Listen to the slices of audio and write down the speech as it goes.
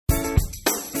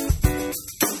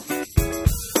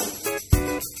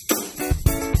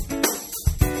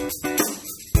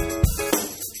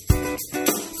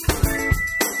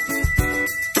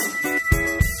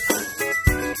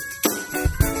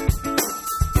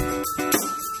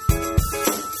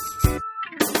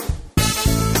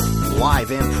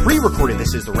live and pre-recorded.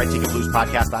 This is the Red Ticket Blues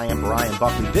podcast. I am Brian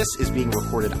Buckley. This is being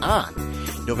recorded on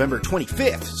November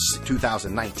 25th,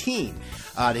 2019.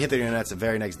 To hit the internet the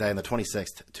very next day on the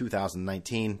 26th,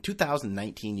 2019.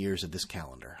 2019 years of this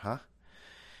calendar, huh?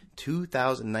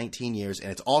 2019 years,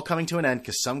 and it's all coming to an end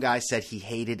because some guy said he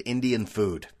hated Indian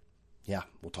food. Yeah,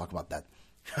 we'll talk about that.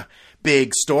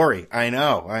 Big story. I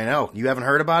know. You haven't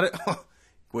heard about it?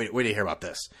 Wait till you hear about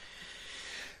this.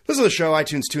 This is the show,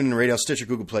 iTunes, TuneIn Radio, Stitcher,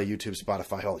 Google Play, YouTube,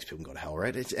 Spotify. All these people can go to hell,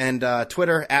 right? And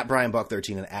Twitter, at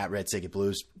BrianBuck13 and at Red Ticket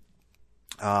Blues.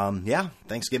 Yeah,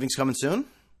 Thanksgiving's coming soon.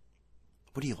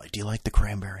 What do you like? Do you like the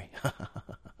cranberry?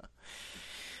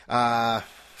 I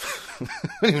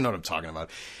don't even know what I'm talking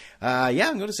about. Yeah,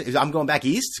 I'm going back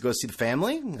east to go see the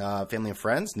family and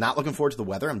friends. Not looking forward to the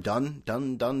weather. I'm done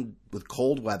with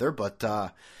cold weather, but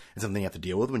it's something you have to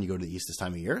deal with when you go to the east this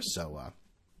time of year. So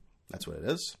that's what it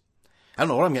is. I don't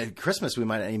know what I'm getting. Christmas, we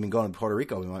might not even go to Puerto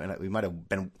Rico.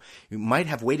 We might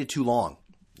have waited too long,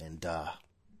 and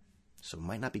so we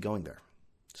might not be going there.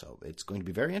 So it's going to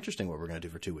be very interesting what we're going to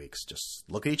do for 2 weeks. Just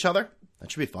look at each other. That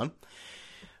should be fun.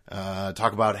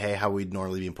 Talk about how we'd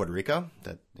normally be in Puerto Rico.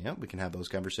 We can have those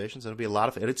conversations. It'll be a lot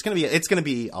of fun. It's going to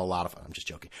be a lot of fun. I'm just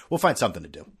joking. We'll find something to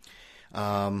do.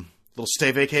 Little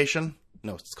stay vacation.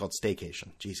 No, it's called staycation.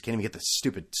 Jeez, can't even get the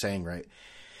stupid saying right.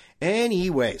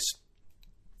 Anyways,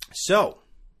 so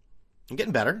I'm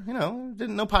getting better.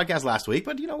 Didn't know podcast last week,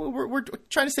 but we're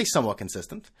trying to stay somewhat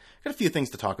consistent. Got a few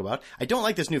things to talk about. I don't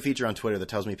like this new feature on Twitter that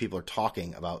tells me people are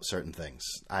talking about certain things.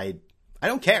 I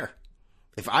don't care.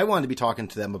 If I wanted to be talking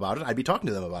to them about it, I'd be talking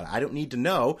to them about it. I don't need to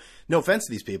know, no offense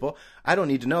to these people, I don't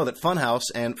need to know that Funhouse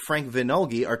and Frank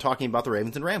Vinolgi are talking about the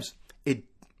Ravens and Rams.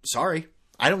 Sorry.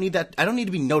 I don't need that. I don't need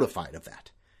to be notified of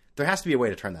that. There has to be a way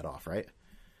to turn that off, right?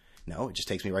 No, it just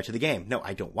takes me right to the game. No,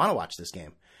 I don't want to watch this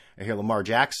game. I hear Lamar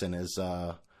Jackson is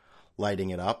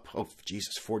lighting it up. Oh,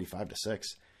 Jesus, 45-6.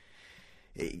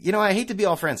 I hate to be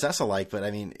all Francesa-like, but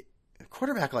I mean,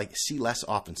 quarterback see less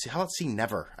often. How about see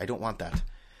never? I don't want that.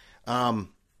 I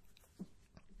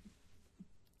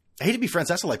hate to be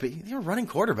Francesa-like, but you're a running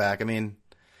quarterback. I mean,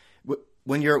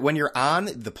 when you're on,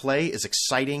 the play is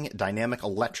exciting, dynamic,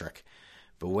 electric.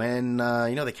 But when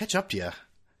they catch up to you,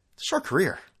 it's a short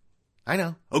career. I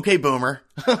know. Okay, boomer.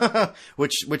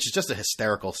 which is just a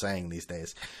hysterical saying these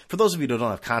days. For those of you who don't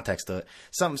have context to it,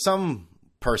 some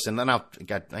person, and I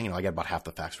got about half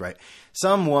the facts right.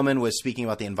 Some woman was speaking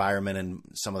about the environment in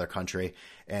some other country,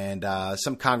 and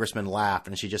some congressman laughed,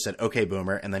 and she just said, "Okay,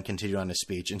 boomer," and then continued on his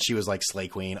speech, and she was like Slay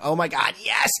Queen. Oh my God,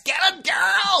 yes, get him,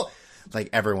 girl!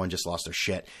 Everyone just lost their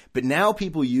shit. But now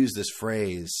people use this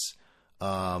phrase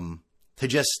for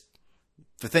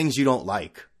things you don't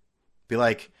like. Be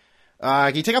like,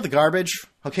 can you take out the garbage?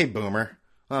 Okay, boomer.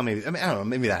 Well, maybe, I don't know.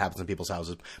 Maybe that happens in people's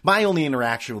houses. My only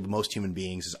interaction with most human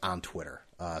beings is on Twitter.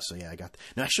 So yeah, I'll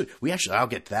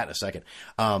get to that in a second.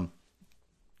 But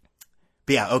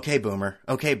yeah, okay, boomer.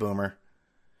 Okay, boomer.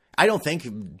 I don't think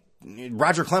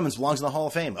Roger Clemens belongs in the Hall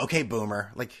of Fame. Okay,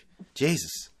 boomer.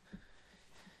 Jesus.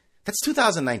 That's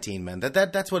 2019, man.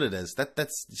 That's what it is.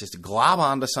 That's just glob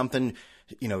onto something,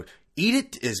 eat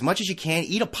it as much as you can.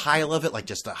 Eat a pile of it, like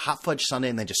just a hot fudge sundae,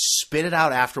 and then just spit it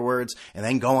out afterwards, and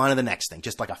then go on to the next thing.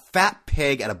 Just like a fat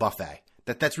pig at a buffet.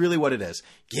 That's really what it is.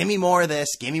 Give me more of this.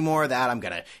 Give me more of that. I'm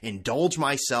gonna indulge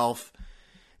myself.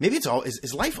 Maybe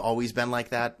is life always been like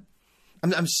that?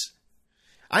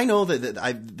 I know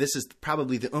that this is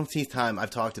probably the umpteenth time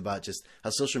I've talked about just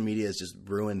how social media has just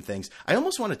ruined things. I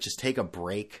almost want to just take a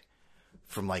break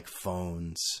from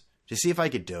phones to see if I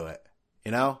could do it.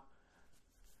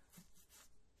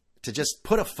 To just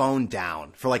put a phone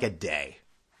down for a day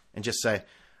and just say,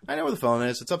 I know where the phone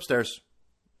is. It's upstairs.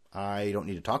 I don't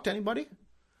need to talk to anybody.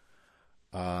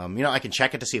 I can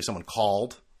check it to see if someone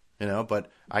called,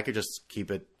 but I could just keep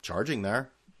it charging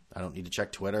there. I don't need to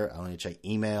check Twitter. I don't need to check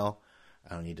email.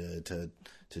 I don't need to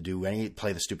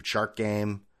play the stupid shark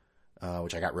game,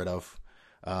 which I got rid of.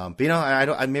 But maybe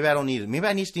I don't need it. Maybe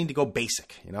I need to go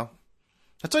basic,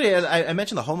 That's what I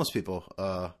mentioned the homeless people,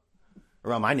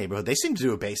 around my neighborhood. They seem to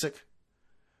do it basic.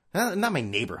 Not my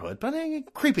neighborhood, but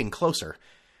creeping closer.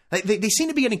 They seem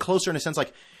to be getting closer in a sense,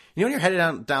 when you're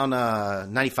headed down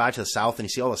 95 to the south and you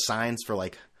see all the signs for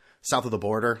south of the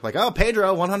border, oh,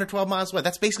 Pedro, 112 miles away.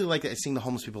 That's basically seeing the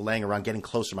homeless people laying around, getting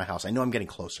closer to my house. I know I'm getting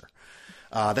closer.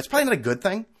 That's probably not a good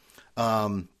thing.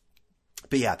 But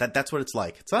yeah, that's what it's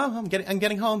like. It's, I'm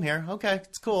getting home here. Okay,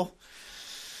 it's cool.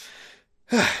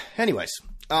 Anyways,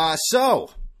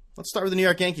 so let's start with the New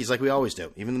York Yankees like we always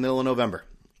do, even in the middle of November.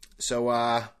 So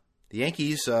the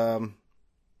Yankees did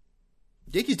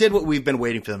what we've been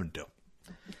waiting for them to do.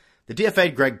 The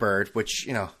DFA'd Greg Bird, which,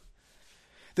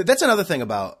 that's another thing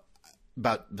about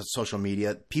about the social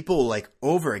media, people like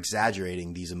over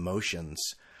exaggerating these emotions.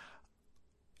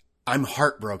 I'm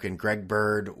heartbroken. Greg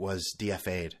Bird was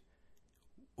DFA'd.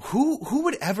 Who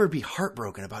would ever be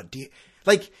heartbroken about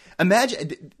like,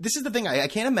 imagine, this is the thing, I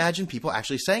can't imagine people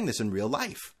actually saying this in real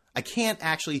life. I can't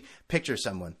actually picture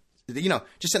someone,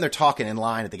 just sitting there talking in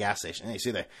line at the gas station. Hey, you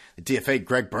see the DFA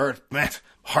Greg Bird? Man,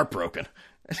 heartbroken.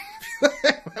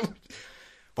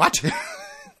 What?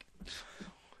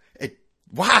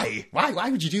 Why? Why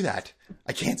would you do that?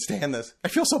 I can't stand this. I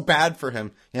feel so bad for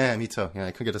him. Yeah, me too. Yeah,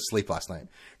 I couldn't get to sleep last night.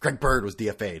 Greg Bird was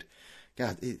DFA'd.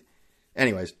 God.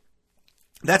 Anyways.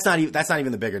 That's not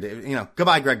even the bigger,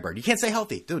 goodbye Greg Bird. You can't stay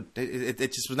healthy. Dude, it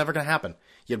just was never going to happen.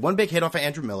 You had one big hit off of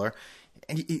Andrew Miller,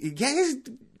 and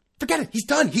forget it. He's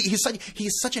done. He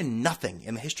is such a nothing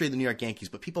in the history of the New York Yankees,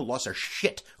 but people lost their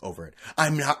shit over it.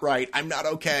 I'm not right. I'm not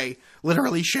okay.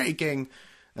 Literally shaking.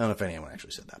 I don't know if anyone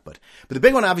actually said that, but the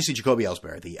big one, obviously, Jacoby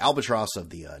Ellsbury, the albatross of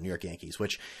the New York Yankees,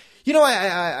 which,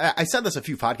 I said this a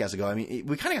few podcasts ago. I mean,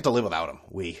 we kind of got to live without him.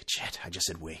 I just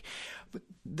said we.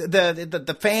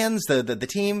 The fans, the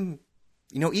team,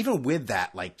 even with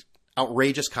that, like,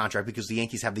 outrageous contract, because the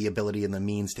Yankees have the ability and the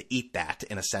means to eat that,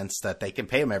 in a sense that they can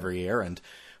pay him every year, and,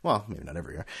 well, maybe not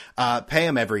every year, pay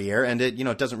him every year, and it,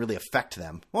 it doesn't really affect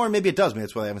them. Or maybe it does. Maybe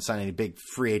that's why they haven't signed any big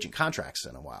free agent contracts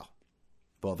in a while.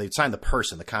 Well, they'd signed the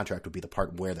person. The contract would be the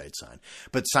part where they'd sign.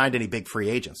 But signed any big free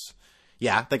agents.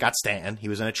 Yeah, they got Stanton. He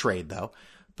was in a trade, though.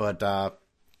 But,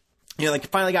 they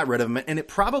finally got rid of him. And it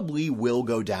probably will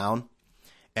go down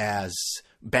as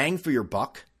bang for your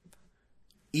buck.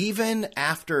 Even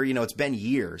after, it's been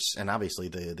years. And obviously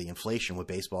the inflation with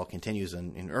baseball continues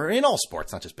or in all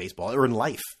sports, not just baseball, or in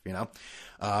life,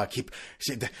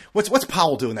 what's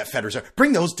Powell doing, that Fed Reserve?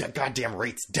 Bring those goddamn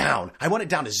rates down. I want it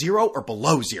down to 0 or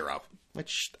below 0.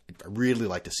 Which I really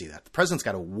like to see that. The president's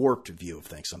got a warped view of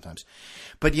things sometimes.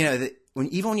 But, even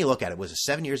when you look at it, was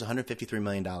 7 years, $153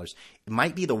 million. It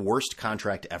might be the worst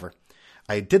contract ever.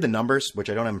 I did the numbers, which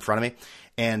I don't have in front of me.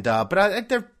 And, but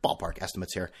they're ballpark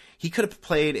estimates here. He could have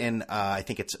played in, I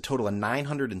think it's a total of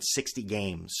 960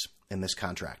 games in this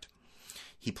contract.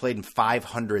 He played in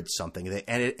 500 something.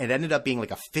 And it ended up being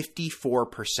like a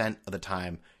 54% of the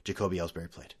time Jacoby Ellsbury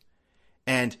played.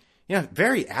 And,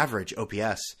 very average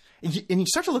OPS. And you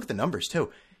start to look at the numbers,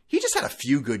 too. He just had a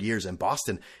few good years in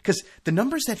Boston, because the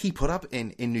numbers that he put up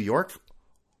in New York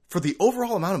for the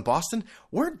overall amount in Boston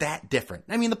weren't that different.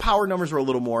 I mean, the power numbers were a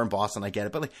little more in Boston, I get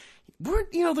it. But,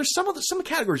 there's some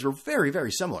categories were very,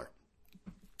 very similar.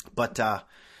 But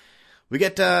we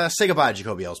get say goodbye to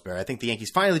Jacoby Ellsbury. I think the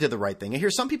Yankees finally did the right thing. I hear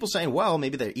some people saying, well,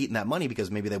 maybe they're eating that money because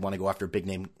maybe they want to go after a big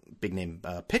name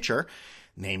pitcher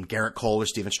named Garrett Cole or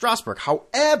Steven Strasburg.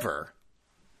 However,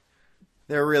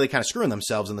 they're really kind of screwing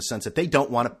themselves in the sense that they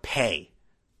don't want to pay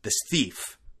this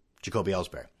thief, Jacoby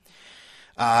Ellsbury,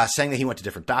 saying that he went to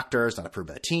different doctors, not approved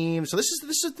by the team. So this is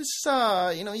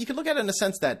you can look at it in a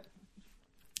sense that,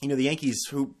 the Yankees,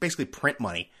 who basically print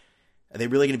money, are they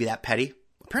really going to be that petty?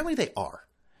 Apparently they are.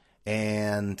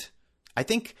 And I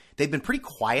think they've been pretty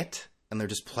quiet in their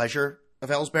displeasure of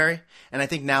Ellsbury. And I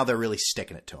think now they're really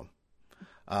sticking it to him.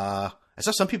 I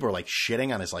saw some people were like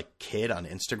shitting on his like kid on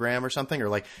Instagram or something, or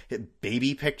like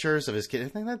baby pictures of his kid. I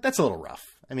think that's a little rough.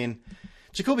 I mean,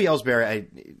 Jacoby Ellsbury,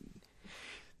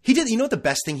 he did, what the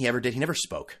best thing he ever did? He never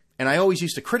spoke. And I always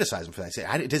used to criticize him for that.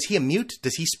 I say, does he mute?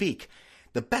 Does he speak?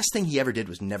 The best thing he ever did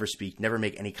was never speak, never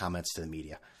make any comments to the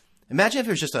media. Imagine if it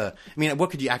was just what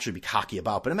could you actually be cocky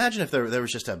about? But imagine if there was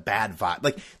just a bad vibe,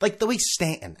 like the way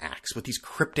Stanton acts with these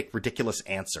cryptic, ridiculous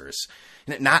answers,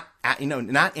 not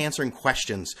answering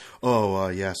questions. Oh,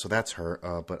 yeah, so that's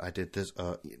her. But I did this.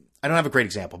 I don't have a great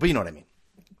example, but you know what I mean.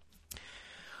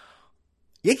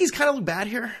 Yankees kind of look bad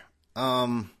here.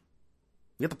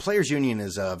 Yet the players' union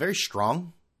is very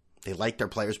strong. They like their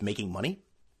players making money,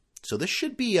 so this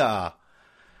should be.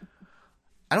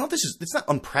 I don't know if it's not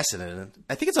unprecedented.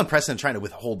 I think it's unprecedented trying to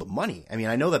withhold the money. I mean,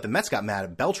 I know that the Mets got mad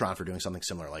at Beltran for doing something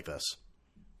similar like this.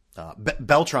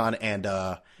 Beltran and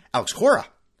Alex Cora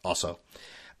also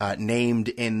named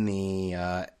in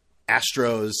the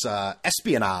Astros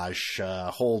espionage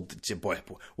hold. Boy,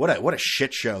 what a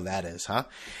shit show that is, huh?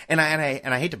 And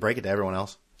I hate to break it to everyone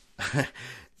else.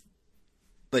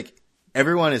 Like,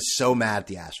 everyone is so mad at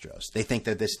the Astros. They think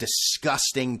they're this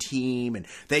disgusting team and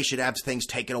they should have things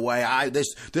taken away.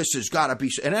 This has got to be...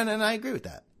 And I agree with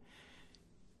that.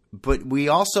 But we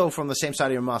also, from the same side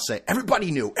of your mouth, say,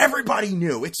 everybody knew. Everybody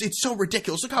knew. It's so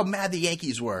ridiculous. Look how mad the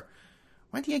Yankees were.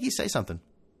 Why didn't the Yankees say something?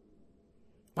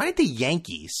 Why did the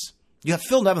Yankees... You have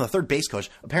Phil Nevin, the third base coach,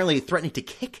 apparently threatening to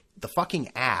kick the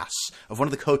fucking ass of one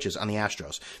of the coaches on the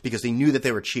Astros because they knew that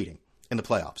they were cheating in the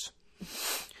playoffs.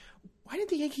 why didn't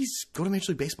the Yankees go to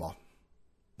Major League Baseball?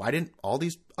 Why didn't all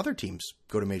these other teams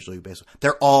go to Major League Baseball?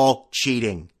 They're all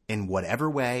cheating in whatever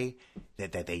way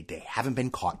that they haven't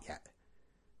been caught yet.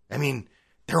 I mean,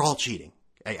 they're all cheating.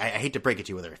 I hate to break it to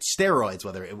you, whether it's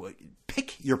steroids,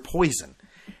 pick your poison.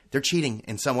 They're cheating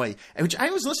in some way. Which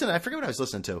I was listening, I forget what I was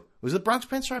listening to. Was it the Bronx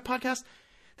Pinstripe podcast?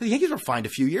 The Yankees were fined a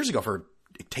few years ago for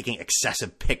taking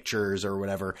excessive pictures or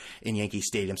whatever in Yankee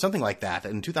Stadium, something like that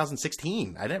in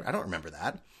 2016. I don't remember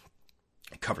that.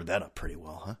 I covered that up pretty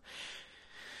well, huh?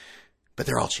 But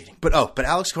they're all cheating. But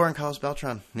Alex Cora and Carlos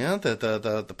Beltran,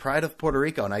 the pride of Puerto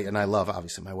Rico, and I love,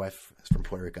 obviously my wife is from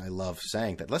Puerto Rico. I love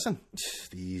saying that. Listen,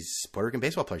 these Puerto Rican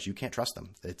baseball players, you can't trust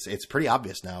them. It's pretty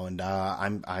obvious now, and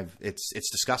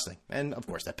it's disgusting. And of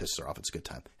course that pisses her off. It's a good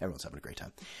time. Everyone's having a great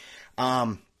time.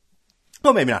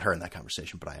 Well, maybe not her in that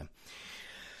conversation, but I am.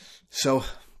 So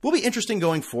will be interesting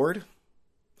going forward.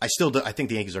 I think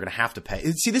the Yankees are going to have to pay.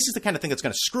 See, this is the kind of thing that's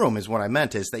going to screw them. Is what I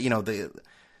meant is that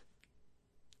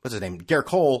what's his name? Garrett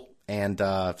Cole and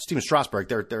Steven Strasburg,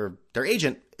 their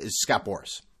agent is Scott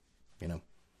Boras.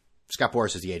 Scott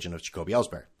Boras is the agent of Jacoby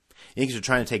Ellsbury. The Yankees are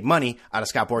trying to take money out of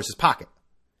Scott Boras' pocket.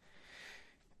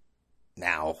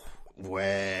 Now,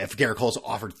 if Garrett Cole's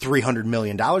offered $300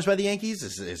 million by the Yankees,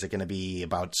 is it going to be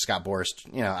about Scott Boras?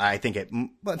 I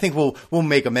think we'll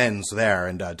make amends there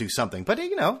and do something. But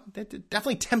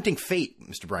definitely tempting fate,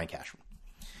 Mr. Brian Cashman.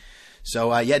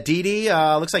 So, Didi,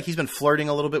 looks like he's been flirting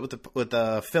a little bit with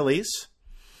the Phillies.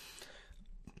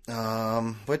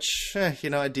 Which,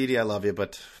 Didi, I love you,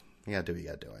 but you gotta do what you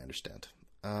gotta do. I understand.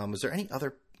 Is there any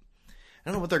other? I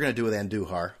don't know what they're gonna do with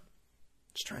Andujar.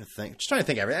 Just trying to think.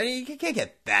 You can't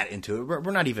get that into it.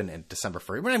 We're not even in December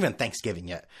 1st. We're not even on Thanksgiving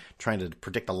yet. Trying to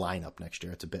predict the lineup next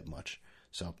year. It's a bit much.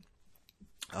 So,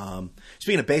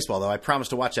 speaking of baseball, though, I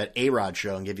promised to watch that A-Rod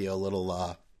show and give you a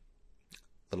little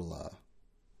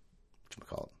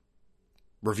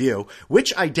review,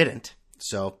 which I didn't.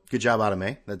 So good job out of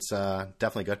me. That's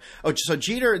definitely good. Oh, so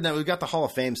Jeter. Now we've got the Hall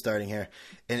of Fame starting here,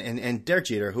 and Derek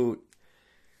Jeter, who,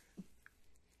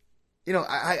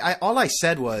 I all I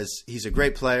said was he's a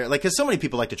great player. Like, because so many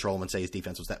people like to troll him and say his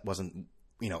defense wasn't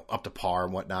up to par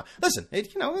and whatnot. Listen,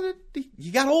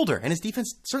 he got older and his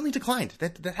defense certainly declined.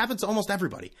 That happens to almost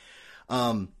everybody.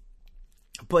 But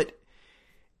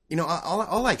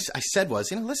all I said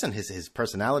was, listen, his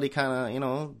personality kind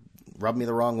of, rubbed me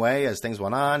the wrong way as things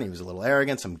went on. He was a little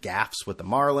arrogant, some gaffes with the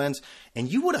Marlins.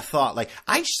 And you would have thought, like,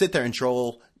 I sit there and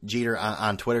troll Jeter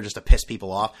on Twitter just to piss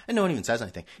people off, and no one even says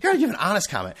anything. Here I give an honest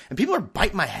comment, and people are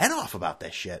biting my head off about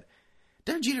this shit.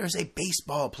 Derek Jeter is a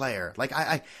baseball player. Like,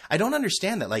 I don't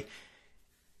understand that. Like,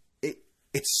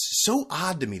 it's so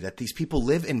odd to me that these people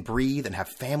live and breathe and have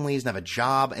families and have a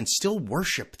job and still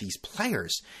worship these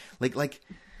players. Like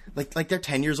they're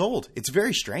 10 years old. It's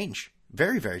very strange.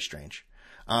 Very, very strange.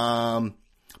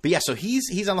 But yeah, so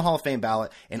he's on the Hall of Fame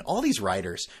ballot, and all these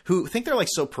writers who think they're like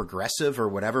so progressive or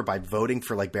whatever by voting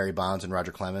for like Barry Bonds and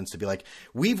Roger Clemens to be like,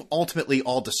 we've ultimately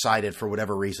all decided for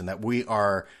whatever reason that we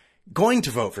are going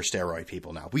to vote for steroid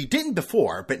people now. We didn't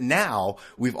before, but now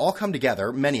we've all come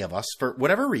together, many of us, for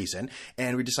whatever reason,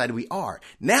 and we decided we are.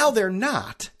 Now they're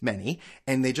not many,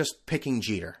 and they're just picking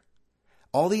Jeter.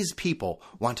 All these people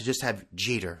want to just have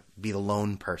Jeter be the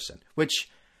lone person, which,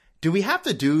 do we have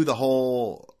to do the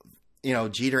whole,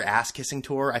 Jeter ass-kissing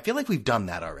tour? I feel like we've done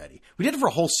that already. We did it for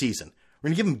a whole season.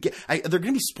 We're going to give him, they're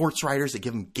going to be sports writers that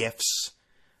give him gifts.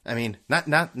 I mean,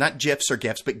 not GIFs or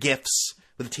gifts, but gifts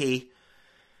with a T.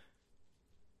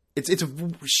 It's a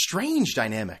strange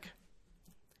dynamic.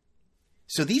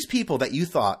 So these people that you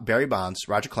thought, Barry Bonds,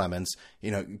 Roger Clemens,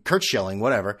 Curt Schilling,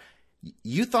 whatever,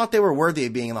 you thought they were worthy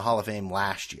of being in the Hall of Fame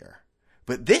last year.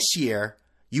 But this year,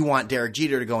 you want Derek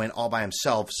Jeter to go in all by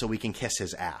himself so we can kiss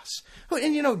his ass.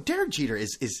 And, Derek Jeter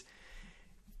is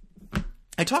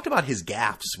I talked about his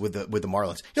gaffes with the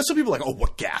Marlins. Some people are like, oh,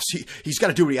 what gaffes? He's got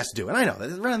to do what he has to do. And I know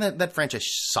that franchise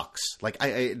sucks. Like,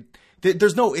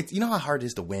 there's no, how hard it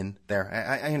is to win there.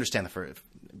 I understand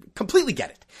completely get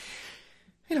it.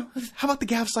 How about the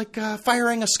gaffes like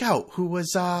firing a scout who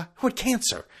had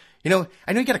cancer? I know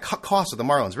you got to cut costs with the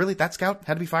Marlins. Really, that scout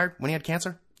had to be fired when he had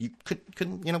cancer? You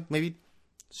couldn't, maybe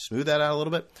smooth that out a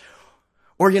little bit?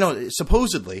 Or,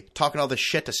 supposedly talking all this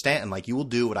shit to Stanton, like, you will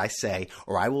do what I say,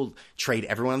 or I will trade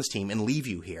everyone on this team and leave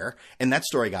you here. And that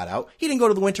story got out. He didn't go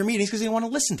to the winter meetings because he didn't want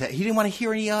to listen to it. He didn't want to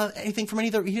hear anything from he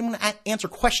didn't want to answer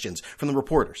questions from the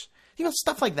reporters.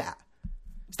 Stuff like that.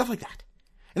 Stuff like that.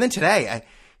 And then today,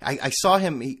 I saw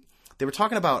him, they were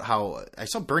talking about how, I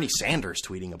saw Bernie Sanders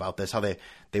tweeting about this, how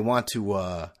they want to,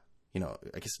 I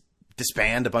guess,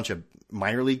 disband a bunch of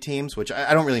minor league teams, which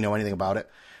I don't really know anything about it.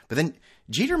 But then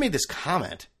Jeter made this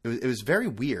comment. It was very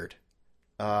weird.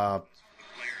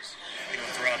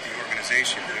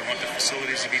 organization. We want the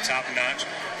facilities to be top-notch.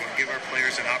 We want to give our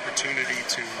players an opportunity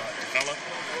to develop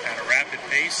at a rapid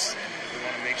pace. And we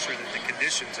want to make sure that the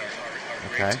conditions are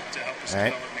great to help us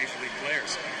develop Major League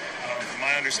players. From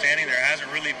my understanding, there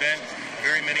hasn't really been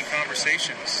very many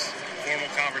conversations, formal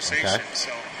conversations.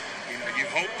 So, you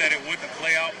hope that it wouldn't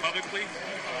play out publicly.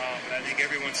 But I think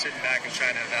everyone's sitting back and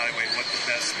trying to evaluate what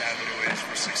the best avenue is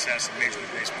for success in Major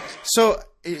League Baseball. So,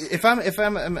 if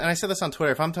I'm, and I said this on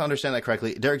Twitter, if I'm to understand that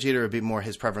correctly, Derek Jeter would be more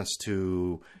his preference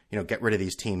to, get rid of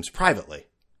these teams privately,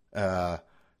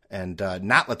 and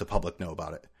not let the public know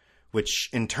about it, which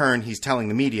in turn he's telling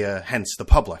the media, hence the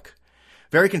public.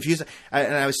 Very confusing.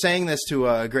 And I was saying this to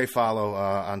a great follow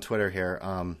on Twitter here.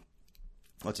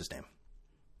 What's his name?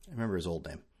 I remember his old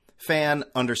name.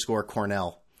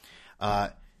 Fan_Cornell.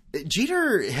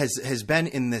 Jeter has been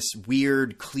in this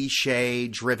weird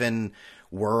cliche-driven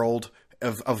world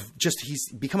of just he's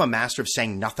become a master of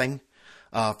saying nothing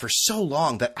for so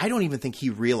long that I don't even think he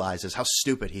realizes how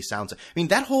stupid he sounds. I mean,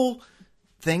 that whole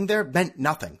thing there meant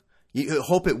nothing. You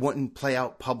hope it wouldn't play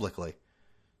out publicly.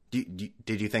 Did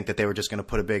you think that they were just going to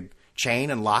put a big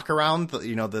chain and lock around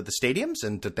the stadiums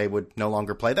and that they would no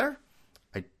longer play there?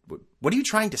 What are you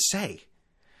trying to say?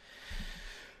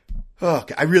 Oh,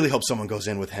 I really hope someone goes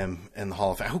in with him in the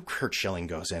Hall of Fame. I hope Curt Schilling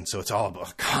goes in, so it's all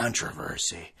about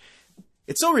controversy.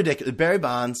 It's so ridiculous. Barry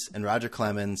Bonds and Roger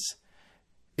Clemens.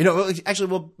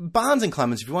 Bonds and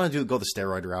Clemens, if you want to go the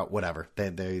steroid route, whatever.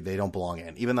 They don't belong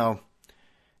in. Even though,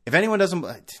 if anyone doesn't,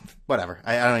 whatever.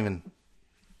 I don't even,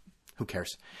 who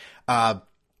cares? But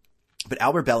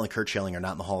Albert Bell and Curt Schilling are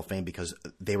not in the Hall of Fame because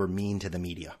they were mean to the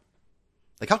media.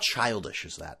 Like, how childish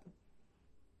is that?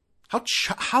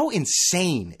 How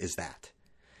insane is that?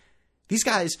 These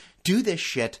guys do this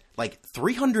shit like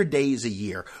 300 days a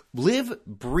year, live,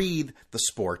 breathe the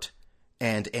sport,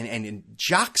 and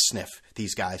jock sniff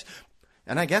these guys.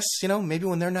 And I guess, maybe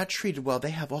when they're not treated well, they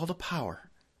have all the power.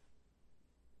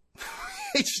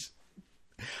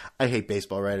 I hate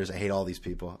baseball writers. I hate all these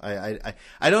people. I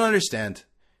don't understand.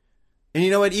 And you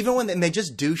know what? Even when they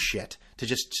just do shit to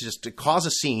just to cause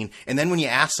a scene, and then when you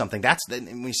ask something,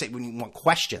 when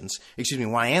you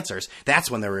want answers, that's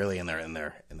when they're really in their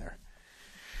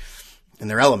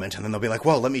element, and then they'll be like,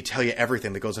 "Well, let me tell you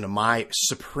everything that goes into my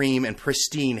supreme and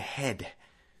pristine head."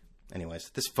 Anyways,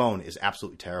 this phone is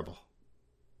absolutely terrible.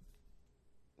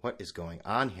 What is going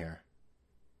on here?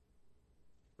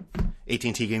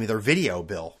 AT&T gave me their video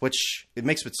bill, which it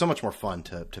makes it so much more fun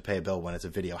to pay a bill when it's a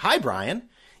video. Hi, Brian.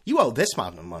 You owe this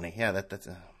amount of money. Yeah, that's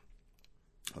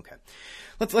okay.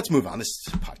 Let's move on. This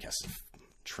podcast is a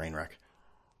train wreck.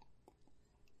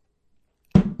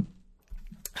 Okay.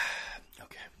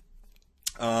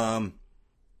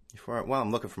 While I'm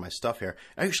looking for my stuff here,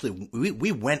 actually,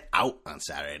 we went out on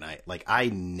Saturday night. Like,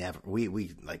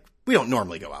 we don't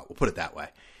normally go out. We'll put it that way.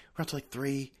 We're out till like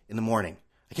 3 a.m. I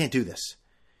can't do this.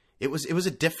 It was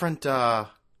a different. All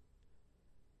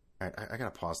right, I gotta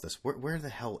pause this. Where the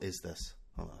hell is this?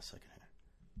 Hold on a second here.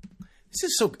 This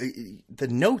is so the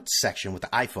notes section with the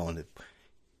iPhone.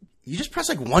 You just press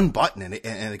like one button and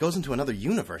it goes into another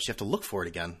universe. You have to look for it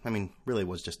again. I mean, really, it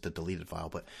was just a deleted file.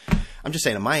 But I'm just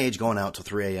saying, at my age, going out till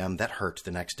 3 a.m. that hurt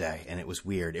the next day, and it was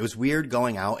weird. It was weird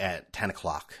going out at 10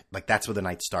 o'clock. Like, that's where the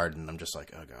night started, and I'm just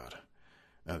like, oh god.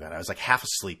 I was like half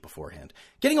asleep beforehand.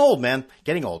 Getting old, man.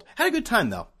 Getting old. Had a good time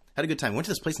though. Went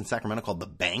to this place in Sacramento called The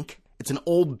Bank. It's an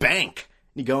old bank.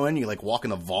 You go in, you like walk in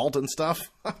the vault and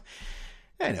stuff.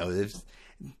 I know.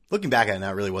 Looking back at it now,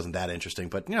 it really wasn't that interesting,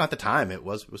 but at the time it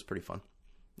was pretty fun.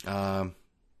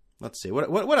 Let's see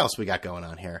what else we got going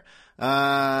on here.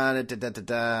 I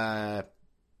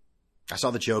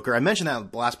saw The Joker. I mentioned that in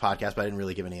the last podcast, but I didn't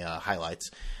really give any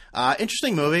highlights.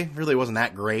 Interesting movie. Really wasn't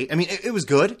that great. I mean, it was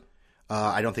good.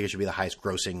 I don't think it should be the highest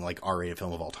grossing like R-rated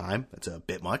film of all time. That's a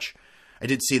bit much. I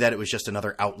did see that it was just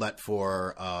another outlet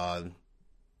for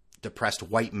depressed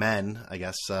white men. I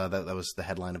guess that was the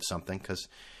headline of something. Because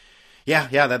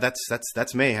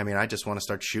that's me. I mean, I just want to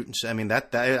start shooting. I mean,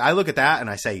 that I look at that and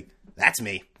I say, that's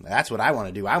me. That's what I want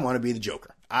to do. I want to be the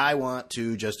Joker. I want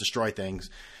to just destroy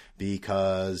things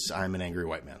because I'm an angry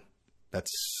white man. That's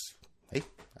hey,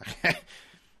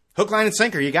 hook, line, and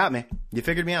sinker. You got me. You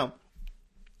figured me out.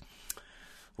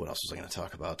 What else was I going to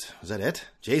talk about? Was that it?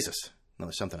 Jesus. No,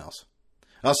 there's something else.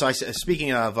 Also,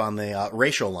 speaking of on the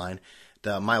racial line,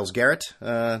 the Myles Garrett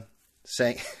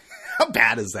saying, how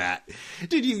bad is that?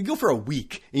 Dude, you go for a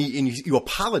week and you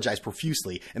apologize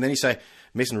profusely, and then you say,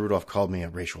 Mason Rudolph called me a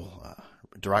racial, I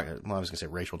was going to say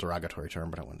racial derogatory term,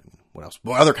 but I wouldn't, what else?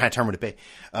 What other kind of term would it be?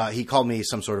 He called me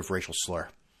some sort of racial slur.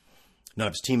 None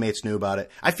of his teammates knew about it.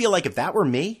 I feel like if that were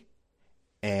me,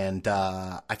 and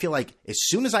I feel like as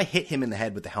soon as I hit him in the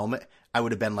head with the helmet, I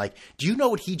would have been like, do you know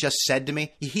what he just said to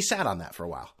me? He sat on that for a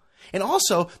while. And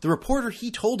also, the reporter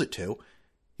he told it to,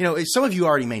 some of you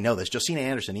already may know this, Josina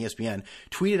Anderson, ESPN,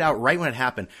 tweeted out right when it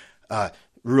happened,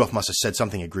 Rudolph must have said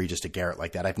something egregious to Garrett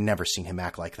like that. I've never seen him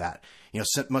act like that.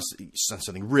 Must have said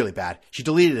something really bad. She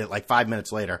deleted it like 5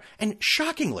 minutes later. And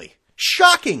shockingly,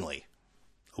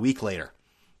 a week later,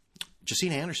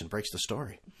 Josina Anderson breaks the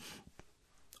story.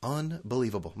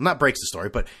 Unbelievable. Not breaks the story,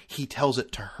 but he tells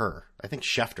it to her. I think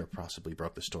Schefter possibly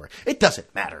broke the story. It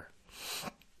doesn't matter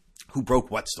who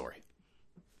broke what story.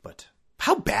 But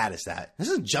how bad is that? This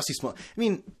is Jussie Smollett. I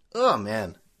mean, oh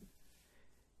man.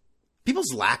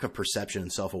 People's lack of perception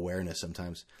and self-awareness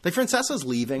sometimes. Like Francesa's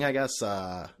leaving, I guess,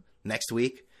 next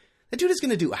week. That dude is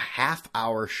going to do a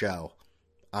half-hour show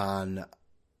on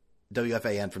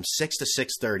WFAN from 6 to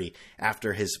 6:30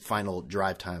 after his final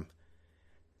drive time.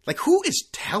 Like, who is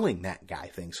telling that guy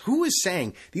things? Who is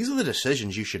saying, these are the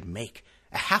decisions you should make?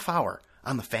 A half hour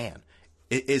on the fan.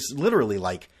 It is literally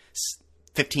like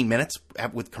 15 minutes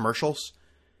with commercials.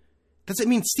 Does it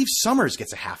mean Steve Summers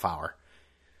gets a half hour?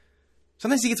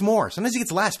 Sometimes he gets more. Sometimes he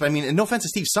gets less. But I mean, no offense to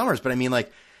Steve Summers, but I mean,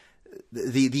 like,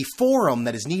 the forum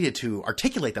that is needed to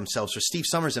articulate themselves for Steve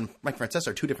Summers and Mike Francesa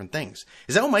are two different things.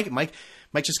 Is that what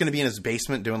Mike's just going to be in his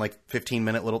basement doing like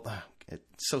 15-minute little...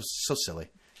 it's so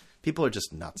silly. People are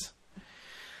just nuts.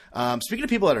 Speaking of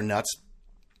people that are nuts,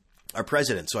 our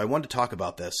president. So I wanted to talk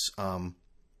about this.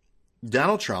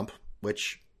 Donald Trump,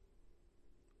 which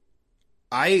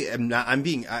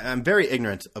I'm very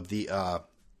ignorant of the, I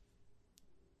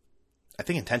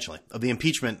think intentionally, of the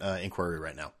impeachment inquiry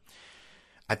right now.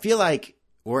 I feel like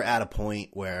we're at a point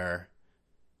where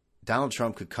Donald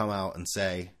Trump could come out and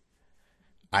say,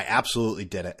 I absolutely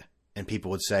did it. And people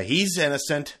would say, he's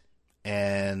innocent.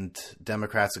 And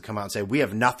Democrats would come out and say, we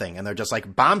have nothing. And they're just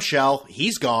like, bombshell,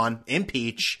 he's gone,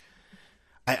 impeach.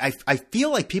 I feel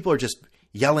like people are just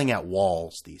yelling at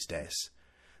walls these days.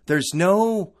 There's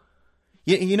no,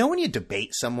 when you debate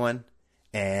someone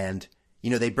and,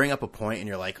 they bring up a point and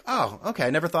you're like, oh, okay, I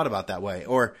never thought about that way.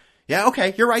 Or, yeah,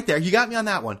 okay, you're right there. You got me on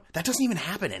that one. That doesn't even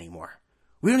happen anymore.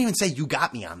 We don't even say you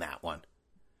got me on that one.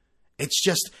 It's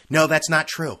just, no, that's not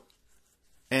true.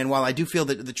 And while I do feel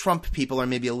that the Trump people are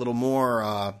maybe a little more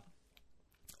more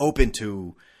open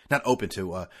to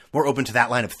that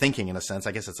line of thinking in a sense.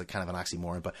 I guess it's a kind of an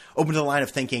oxymoron, but open to the line of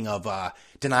thinking of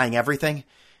denying everything.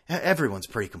 Everyone's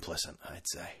pretty complicit, I'd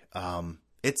say.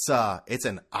 It's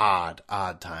an odd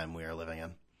time we are living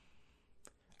in.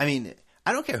 I mean,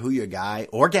 I don't care who your guy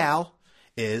or gal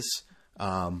is.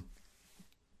 When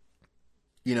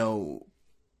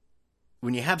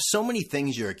you have so many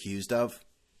things you're accused of,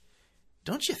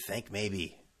 don't you think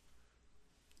maybe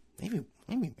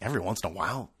every once in a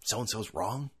while so-and-so's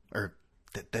wrong or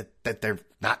that they're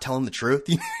not telling the truth?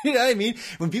 You know what I mean?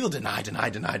 When people deny, I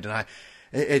don't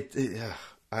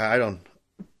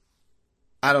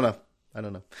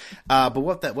know. But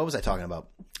what was I talking about?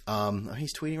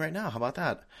 He's tweeting right now. How about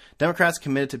that? Democrats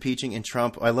committed to impeaching in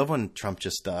Trump. I love when Trump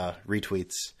just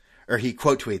retweets or he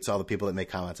quote tweets all the people that make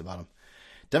comments about him.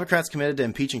 Democrats committed to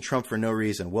impeaching Trump for no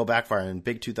reason will backfire in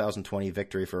big 2020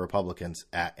 victory for Republicans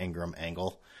at Ingram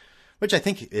Angle, which I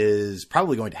think is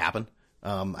probably going to happen.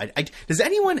 Does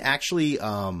anyone actually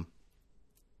does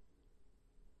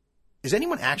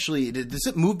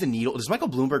it move the needle? Does Michael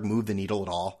Bloomberg move the needle at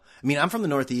all? I mean, I'm from the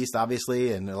Northeast,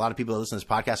 obviously, and a lot of people that listen to this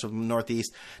podcast are from the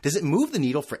Northeast. Does it move the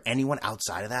needle for anyone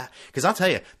outside of that? Because I'll tell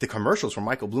you, the commercials from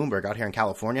Michael Bloomberg out here in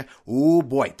California, oh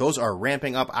boy, those are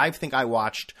ramping up. I think I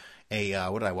watched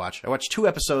what did I watch? I watched 2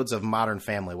 episodes of Modern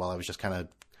Family while I was just kind of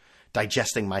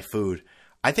digesting my food.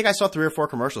 I think I saw 3 or 4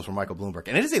 commercials from Michael Bloomberg,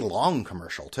 and it is a long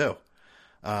commercial too.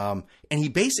 And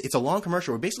it's a long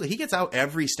commercial where basically he gets out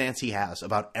every stance he has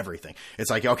about everything. It's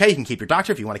like, okay, you can keep your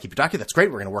doctor if you want to keep your doctor. That's great.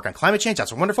 We're going to work on climate change.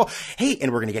 That's wonderful. Hey,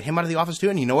 and we're going to get him out of the office too.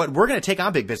 And you know what? We're going to take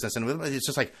on big business. And it's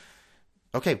just like,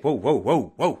 okay,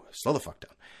 whoa, slow the fuck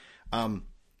down.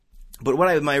 But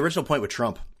my original point with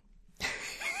Trump,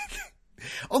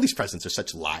 all these presidents are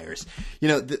such liars.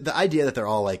 The idea that they're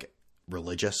all like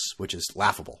religious, which is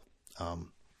laughable.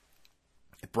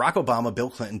 Barack Obama, Bill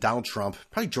Clinton, Donald Trump,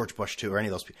 probably George Bush too, or any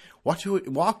of those people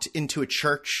walked into a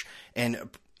church and,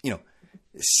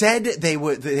 said they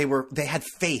had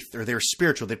faith or they were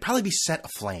spiritual, they'd probably be set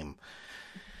aflame.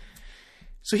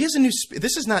 So here's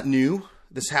this is not new.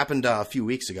 This happened a few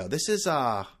weeks ago. This is,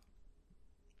 Donald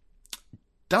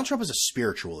Trump is a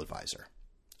spiritual advisor.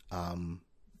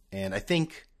 And I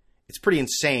think it's pretty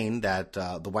insane that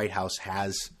the White House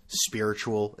has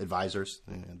spiritual advisors.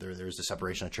 There's a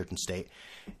separation of church and state.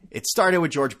 It started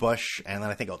with George Bush, and then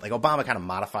I think like Obama kind of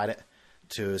modified it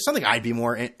to something I'd be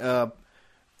more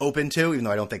open to, even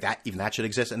though I don't think that even that should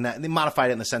exist. And that they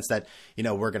modified it in the sense that,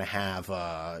 we're going to have,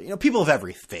 people of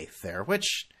every faith there,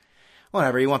 which,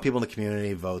 whatever, you want people in the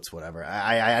community, votes, whatever.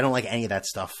 I don't like any of that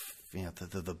stuff,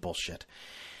 the bullshit.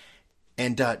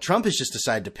 And Trump has just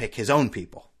decided to pick his own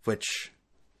people, which,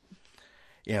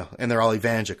 and they're all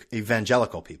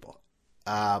evangelical people.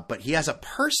 But he has a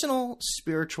personal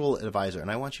spiritual advisor, and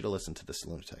I want you to listen to this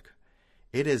lunatic.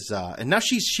 It is, and now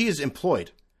she is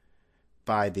employed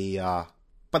by the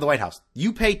White House.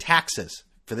 You pay taxes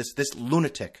for this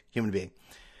lunatic human being.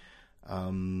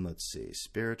 Let's see,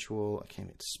 spiritual. I can't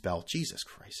even spell. Jesus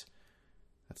Christ,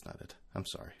 that's not it. I'm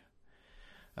sorry.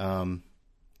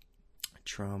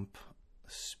 Trump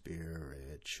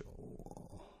spiritual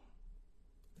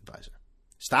advisor.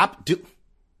 Stop.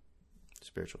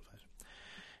 Spiritual advisor.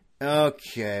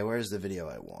 Okay, where's the video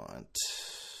I want?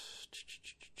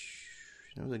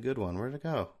 That was a good one. Where'd it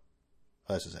go?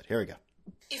 Oh, this is it. Here we go.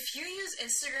 If you use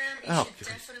Instagram, you should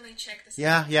definitely check this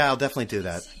out. Yeah, I'll definitely do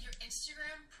that. See your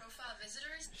Instagram profile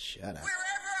visitors. Shut up.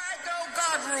 Wherever I go,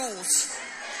 God rules.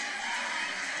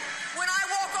 When I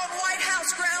walk on White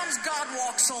House grounds, God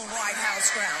walks on White House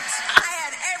grounds. I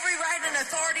had every right and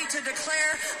authority to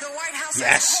declare the White House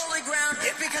as holy ground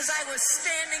because I was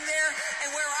standing there,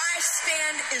 and where I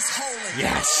stand is holy.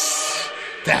 Yes.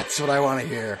 That's what I want to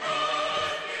hear.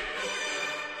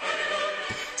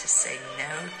 To say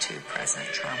no to President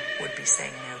Trump would be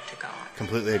saying no to God.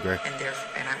 Completely agree. And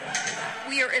I won't do that.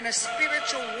 We are in a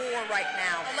spiritual war right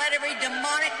now. Let every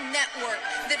demonic network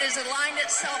that has aligned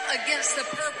itself against the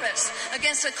purpose,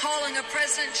 against the calling of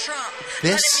President Trump,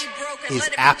 this let it be broken. is let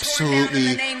it be absolutely torn down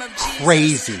in the name of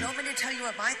crazy. You want me to tell you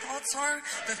what my thoughts are?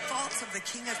 The thoughts of the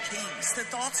King of Kings, the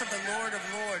thoughts of the Lord of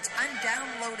Lords. I'm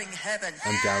downloading heaven.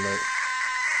 I'm downloading.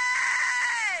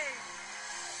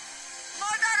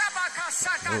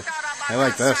 Ooh, I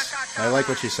like this. I like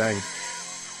what she's saying.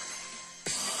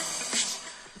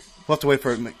 We'll have to wait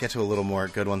for it to get to a little more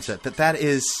good ones. That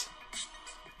is...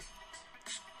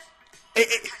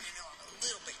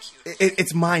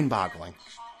 It's mind-boggling.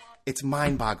 It's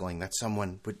mind-boggling that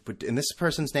someone would... And this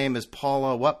person's name is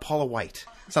Paula... What? Paula White.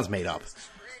 Sounds made up.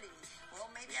 Well,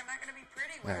 maybe I'm not going to be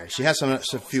pretty. All right, she has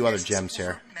a few other gems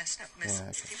here.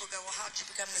 People go, well, how'd you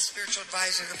become the spiritual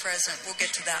advisor to the president? We'll get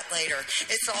to that later.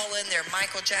 It's all in there.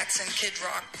 Michael Jackson, Kid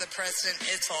Rock, the president,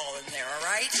 it's all in there, all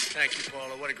right? Thank you,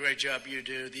 Paula. What a great job you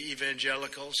do. The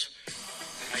evangelicals.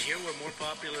 I hear we're more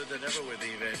popular than ever with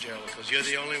the evangelicals. You're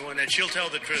the only one that she'll tell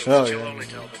the truth. She'll only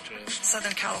tell the truth.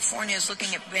 Southern California is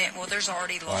looking at there's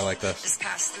already law I like this. that's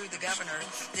passed through the governor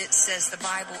that says the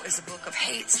Bible is a book of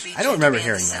hate speech. I don't remember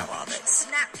hearing that.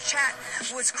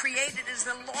 Snapchat was created as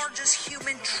the largest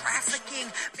human trafficking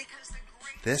because the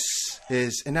This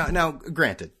is... And now,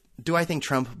 granted, do I think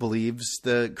Trump believes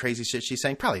the crazy shit she's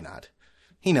saying? Probably not.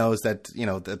 He knows that,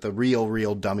 that the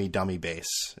real dummy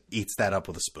base eats that up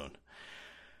with a spoon.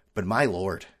 But my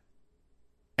Lord.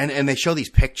 And they show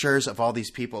these pictures of all these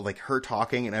people, like her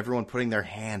talking and everyone putting their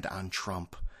hand on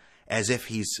Trump as if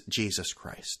he's Jesus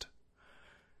Christ.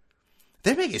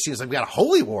 They make it seem like we got a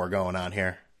holy war going on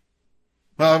here.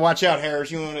 Well, watch out,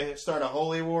 Harris. You want to start a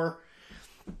holy war?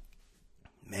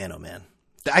 Man, oh man.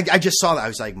 I just saw that. I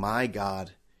was like, my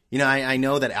God. I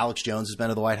know that Alex Jones has been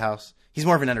to the White House. He's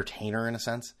more of an entertainer in a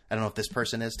sense. I don't know if this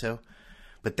person is too.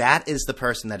 But that is the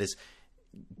person that is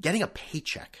getting a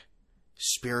paycheck,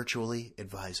 spiritually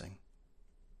advising.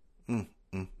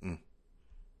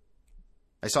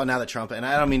 I saw now that Trump, and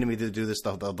I don't mean to do this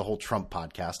the whole Trump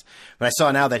podcast, but I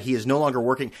saw now that he is no longer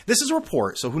working. This is a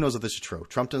report, so who knows if this is true.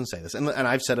 Trump doesn't say this. And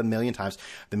I've said it a million times,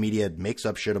 the media makes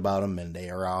up shit about him, and they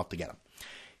are out to get him.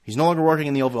 He's no longer working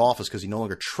in the Oval Office because he no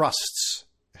longer trusts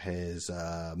his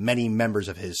many members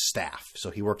of his staff. So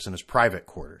he works in his private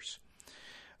quarters.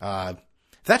 If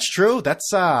that's true,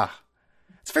 that's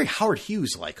very Howard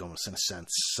Hughes-like almost in a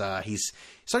sense. He's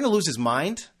starting to lose his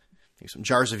mind. Some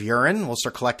jars of urine. We'll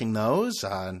start collecting those.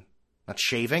 Not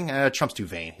shaving. Trump's too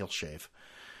vain. He'll shave.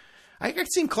 I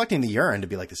could see him collecting the urine to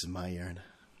be like, this is my urine.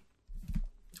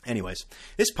 Anyways,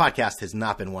 this podcast has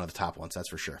not been one of the top ones, that's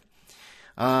for sure.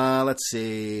 Let's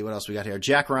see. What else we got here?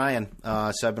 Jack Ryan.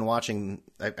 So I've been watching.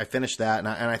 I finished that, and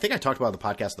I think I talked about the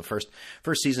podcast, the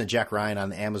first season of Jack Ryan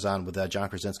on Amazon with John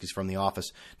Krasinski's From the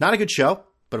Office. Not a good show,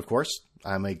 but of course,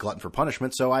 I'm a glutton for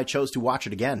punishment, so I chose to watch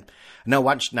it again. No,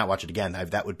 not watch it again.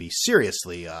 That would be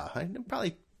seriously. I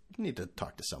probably need to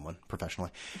talk to someone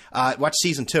professionally. Watch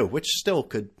season 2, which still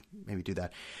could maybe do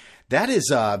that. That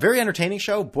is a very entertaining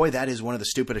show. Boy, that is one of the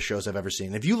stupidest shows I've ever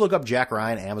seen. If you look up Jack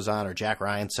Ryan, Amazon, or Jack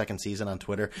Ryan second season on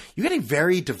Twitter, you get a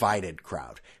very divided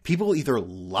crowd. People either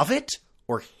love it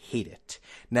or hate it.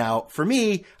 Now, for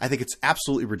me, I think it's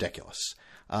absolutely ridiculous.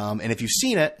 And if you've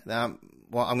seen it,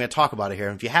 well, I'm going to talk about it here.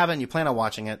 If you haven't, you plan on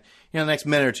watching it, the next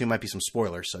minute or two might be some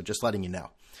spoilers. So just letting you know.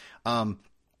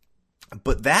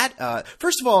 But that,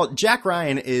 first of all, Jack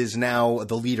Ryan is now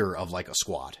the leader of like a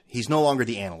squad. He's no longer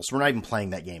the analyst. We're not even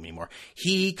playing that game anymore.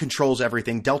 He controls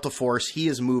everything. Delta Force, he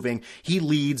is moving. He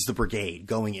leads the brigade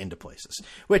going into places,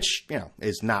 which,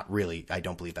 is not really, I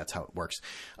don't believe that's how it works.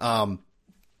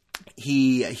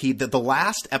 The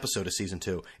last episode of season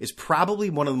 2 is probably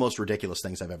one of the most ridiculous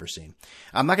things I've ever seen.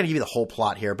 I'm not going to give you the whole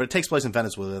plot here, but it takes place in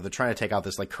Venezuela. They're trying to take out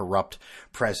this like corrupt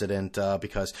president,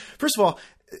 because first of all,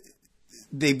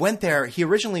 they went there. He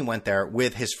originally went there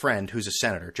with his friend, who's a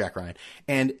senator, Jack Ryan,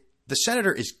 and the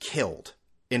senator is killed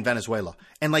in Venezuela,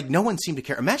 and like no one seemed to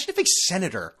care. Imagine if a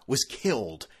senator was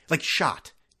killed, like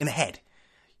shot in the head,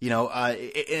 in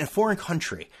a foreign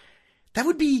country. That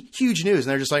would be huge news.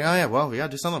 And they're just like, oh yeah, well, we got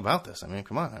to do something about this. I mean,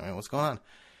 come on. I mean, what's going on?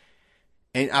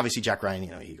 And obviously Jack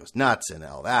Ryan, he goes nuts and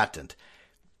all that. And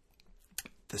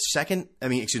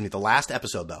the last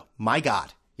episode though, my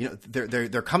God.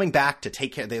 They're coming back to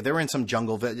take care. They were in some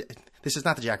jungle. This is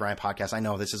not the Jack Ryan podcast. I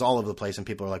know this is all over the place, and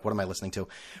people are like, "What am I listening to?"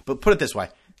 But put it this way: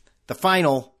 the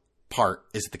final part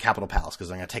is at the Capitol Palace because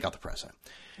they're going to take out the president.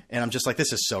 And I'm just like,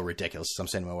 this is so ridiculous. I'm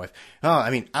saying to my wife,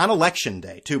 on election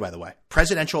day too, by the way,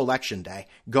 presidential election day,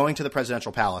 going to the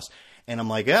presidential palace. And I'm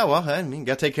like, yeah, well, got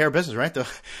to take care of business, right?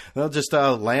 They'll just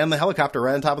land the helicopter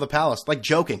right on top of the palace, like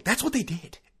joking. That's what they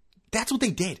did. That's what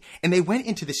they did. And they went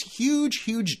into this huge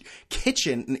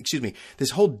kitchen, this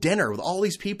whole dinner with all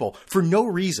these people for no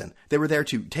reason. They were there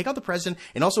to take out the president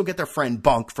and also get their friend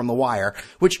Bunk from The Wire,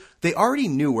 which they already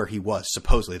knew where he was,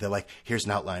 supposedly. They're like, here's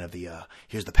an outline of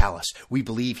here's the palace. We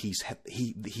believe he's going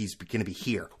to be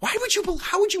here.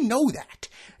 How would you know that?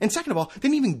 And second of all, they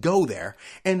didn't even go there.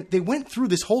 And they went through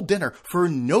this whole dinner for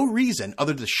no reason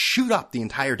other than to shoot up the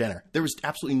entire dinner. There was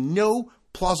absolutely no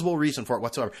plausible reason for it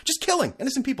whatsoever. Just killing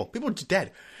innocent people. People are just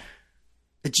dead.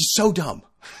 It's just so dumb.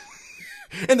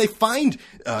 And they find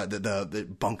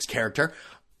the Bunk's character.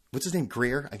 What's his name?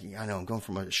 Greer? I know, I'm going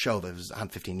from a show that was on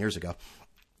 15 years ago.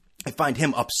 I find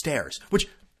him upstairs, which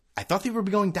I thought they were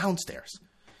going downstairs.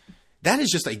 That is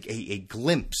just a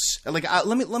glimpse. Like,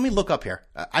 let me look up here.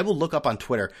 I will look up on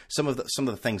Twitter some of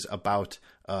the things about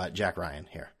Jack Ryan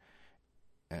here.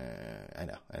 I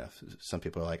know. Some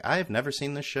people are like, I've never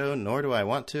seen this show, nor do I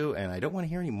want to, and I don't want to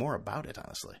hear any more about it,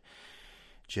 honestly.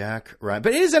 Jack Ryan.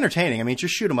 But it is entertaining. I mean,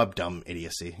 just shoot 'em up dumb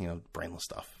idiocy, brainless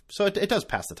stuff. So it does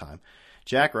pass the time.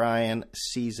 Jack Ryan,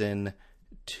 Season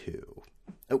 2.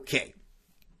 Okay.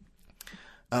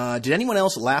 Did anyone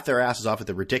else laugh their asses off at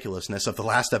the ridiculousness of the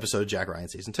last episode of Jack Ryan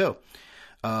Season 2?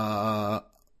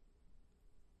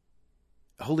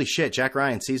 Holy shit, Jack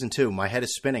Ryan, Season 2. My head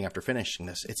is spinning after finishing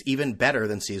this. It's even better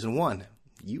than Season 1.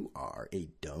 You are a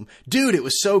dumb... Dude, it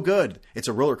was so good. It's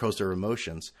a roller coaster of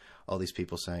emotions. All these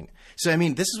people saying. So,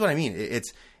 this is what I mean.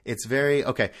 It's very...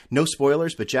 Okay, no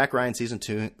spoilers, but Jack Ryan Season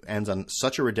 2 ends on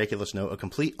such a ridiculous note. A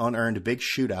complete unearned big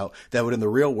shootout that would in the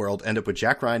real world end up with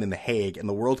Jack Ryan in The Hague and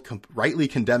the world rightly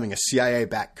condemning a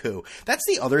CIA-backed coup. That's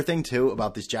the other thing, too,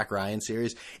 about this Jack Ryan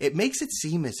series. It makes it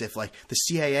seem as if, like, the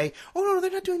CIA... Oh, no,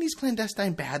 they're not doing these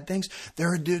clandestine bad things.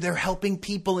 They're helping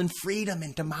people in freedom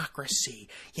and democracy.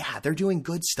 Yeah, they're doing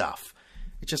good stuff.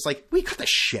 It's just like, we cut the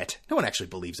shit. No one actually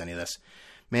believes any of this.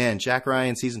 Man, Jack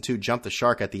Ryan Season 2 jumped the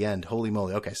shark at the end. Holy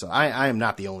moly. Okay, so I am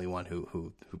not the only one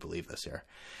who believed this here.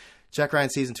 Jack Ryan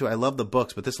Season 2, I love the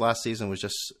books, but this last season was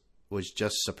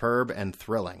just superb and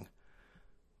thrilling.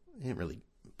 I didn't really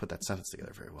put that sentence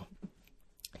together very well.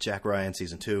 Jack Ryan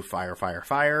Season 2, fire, fire,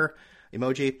 fire.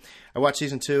 Emoji. I watched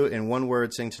Season 2 in one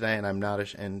word, sing today, and I'm not...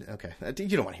 okay,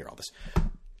 you don't want to hear all this.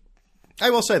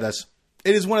 I will say this.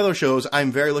 It is one of those shows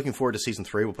I'm very looking forward to Season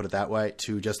 3, we'll put it that way,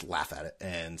 to just laugh at it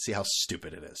and see how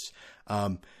stupid it is.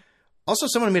 Also,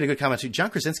 someone made a good comment too. John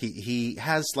Krasinski, he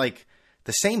has like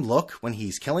the same look when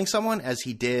he's killing someone as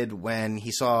he did when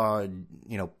he saw,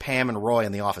 Pam and Roy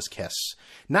in The Office kiss.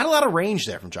 Not a lot of range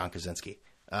there from John Krasinski.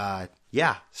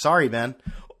 Yeah, sorry, man.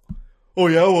 Oh,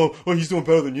 yeah, well, he's doing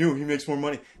better than you. He makes more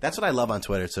money. That's what I love on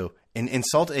Twitter, too.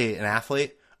 Insult an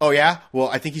athlete. Oh, yeah? Well,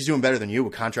 I think he's doing better than you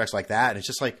with contracts like that. And it's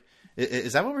just like...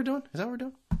 Is that what we're doing? Is that what we're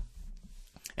doing?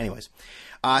 Anyways,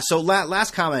 so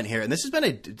last comment here, and this has been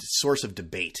a source of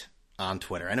debate on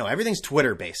Twitter. I know everything's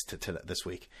Twitter based to this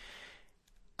week.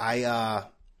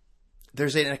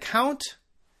 There's an account.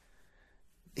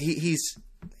 He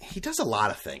does a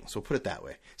lot of things. We'll put it that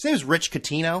way. His name is Rich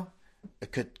Catuno.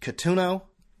 Catuno.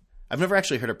 I've never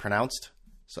actually heard it pronounced.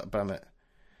 So, but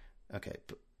okay.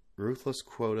 Ruthless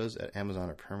quotas at Amazon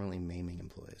are permanently maiming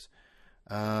employees.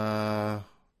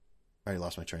 I already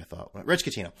lost my train of thought. Rich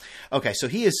Catuno. Okay, so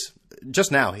he is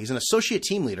just now. He's an associate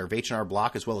team leader of H&R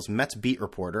Block as well as Mets beat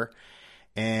reporter.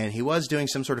 And he was doing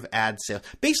some sort of ad sale.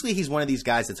 Basically, he's one of these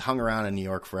guys that's hung around in New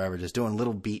York forever, just doing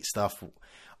little beat stuff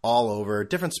all over,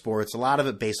 different sports, a lot of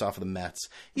it based off of the Mets.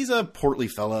 He's a portly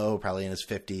fellow, probably in his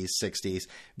 50s, 60s.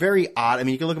 Very odd. I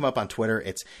mean, you can look him up on Twitter.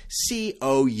 It's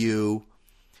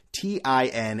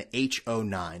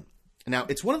COUTINHO9. Now,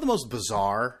 it's one of the most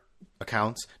bizarre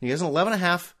accounts. He has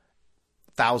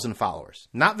 11,500 followers.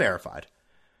 Not verified.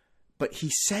 But he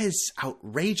says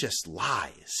outrageous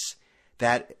lies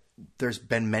that there's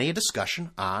been many a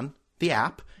discussion on the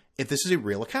app if this is a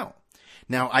real account.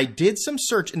 Now, I did some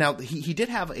search. Now, he did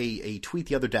have a tweet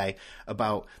the other day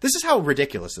about, this is how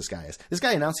ridiculous this guy is. This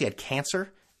guy announced he had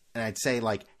cancer, and I'd say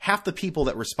like half the people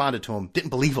that responded to him didn't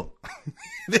believe him.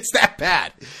 It's that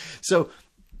bad. So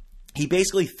he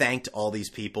basically thanked all these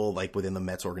people like within the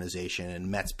Mets organization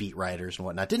and Mets beat writers and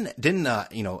whatnot. Didn't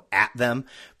at them,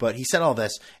 but he said all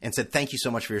this and said, thank you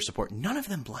so much for your support. None of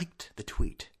them liked the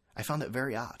tweet. I found that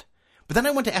very odd. But then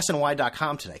I went to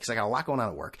SNY.com today because I got a lot going on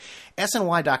at work.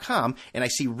 SNY.com, and I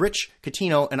see Rich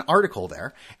Catino, an article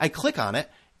there. I click on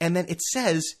it, and then it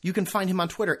says you can find him on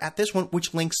Twitter at this one,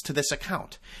 which links to this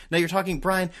account. Now you're talking,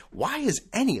 Brian, why is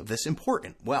any of this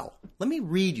important? Well, let me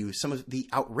read you some of the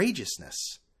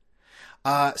outrageousness.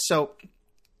 So,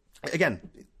 again,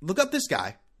 look up this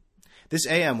guy. This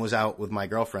AM was out with my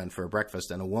girlfriend for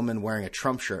breakfast, and a woman wearing a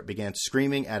Trump shirt began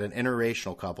screaming at an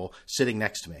interracial couple sitting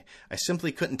next to me. I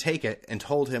simply couldn't take it and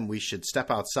told him we should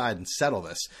step outside and settle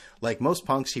this. Like most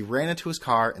punks, he ran into his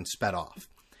car and sped off.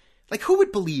 Like, who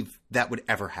would believe that would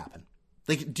ever happen?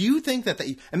 Like, do you think that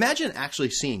imagine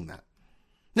actually seeing that?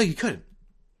 No, you couldn't.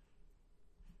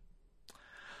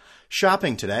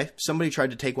 Shopping today, somebody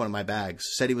tried to take one of my bags,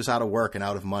 said he was out of work and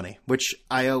out of money, which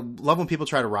I love when people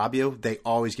try to rob you. They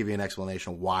always give you an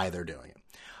explanation why they're doing it.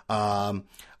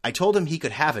 I told him he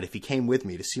could have it if he came with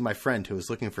me to see my friend who was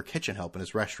looking for kitchen help in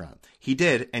his restaurant. He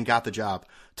did and got the job.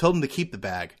 Told him to keep the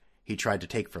bag he tried to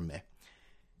take from me.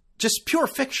 Just pure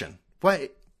fiction. Why?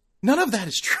 None of that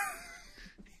is true.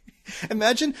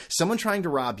 Imagine someone trying to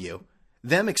rob you,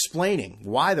 them explaining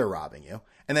why they're robbing you,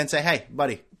 and then say, hey,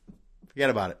 buddy, forget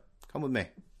about it. Come with me.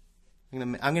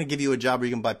 I'm going to give you a job where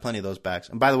you can buy plenty of those bags.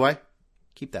 And by the way,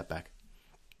 keep that bag.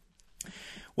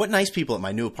 What nice people at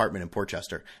my new apartment in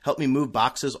Portchester helped me move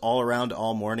boxes all around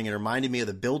all morning and reminded me of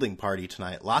the building party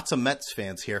tonight. Lots of Mets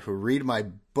fans here who read my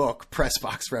book, Press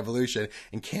Box Revolution,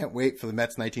 and can't wait for the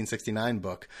Mets 1969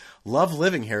 book. Love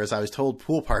living here, as I was told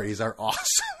pool parties are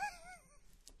awesome.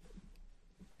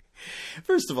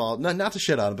 First of all, not to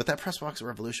shit on it, but that Press Box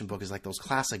Revolution book is like those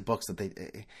classic books that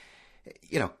they...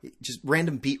 just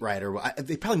random beat writer.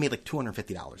 They probably made like $250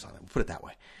 on it. We'll put it that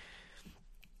way.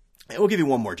 We'll give you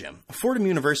one more, Jim. Fordham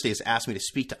University has asked me to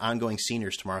speak to ongoing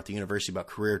seniors tomorrow at the university about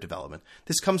career development.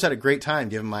 This comes at a great time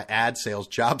given my ad sales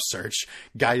job search,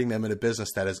 guiding them in a business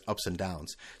that has ups and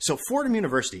downs. So Fordham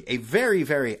University, a very,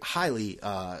 very highly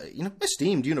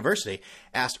esteemed university,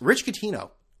 asked Rich Catino,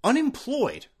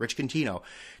 unemployed Rich Catino,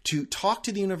 to talk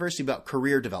to the university about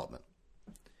career development.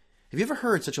 Have you ever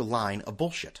heard such a line of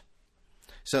bullshit?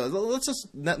 So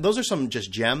those are some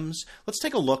just gems. Let's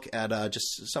take a look at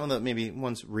just some of the maybe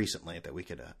ones recently that we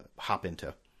could hop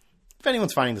into. If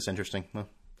anyone's finding this interesting. Well.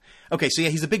 Okay, so yeah,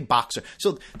 he's a big boxer.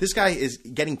 So this guy is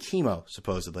getting chemo,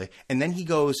 supposedly, and then he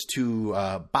goes to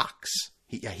box.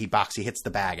 He boxes. He hits the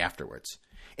bag afterwards.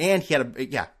 And he had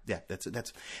had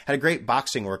a great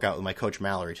boxing workout with my coach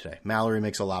Mallory today. Mallory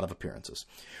makes a lot of appearances.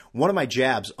 One of my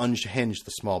jabs unhinged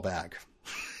the small bag.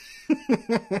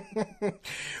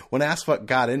 When asked what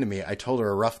got into me, I told her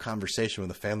a rough conversation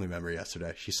with a family member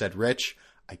yesterday. She said, Rich,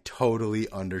 I totally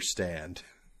understand.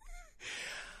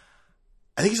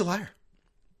 I think he's a liar.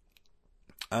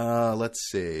 Let's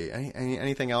see.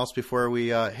 Anything else before we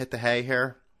hit the hay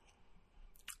here?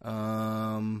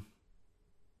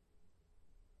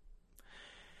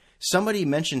 Somebody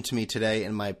mentioned to me today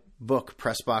in my book,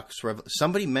 Press Box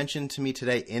Revolution.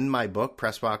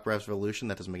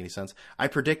 That doesn't make any sense. I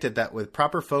predicted that with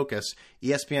proper focus,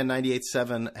 ESPN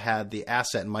 98.7 had the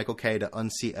asset in Michael Kay to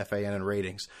unseat FAN in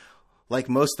ratings. Like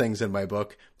most things in my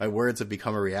book, my words have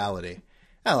become a reality.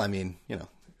 Well, I mean, it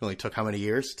only took how many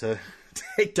years to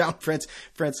take down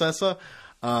Francesa?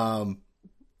 I'll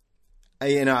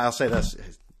say this.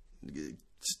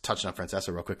 Touching on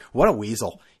Francesa real quick. What a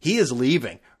weasel. He is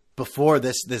leaving before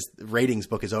this ratings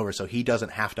book is over, so he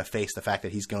doesn't have to face the fact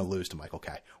that he's going to lose to Michael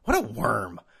Kay. What a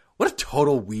worm. What a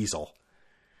total weasel.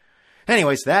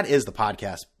 Anyways, that is the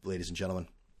podcast, ladies and gentlemen.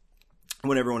 I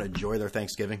want everyone to enjoy their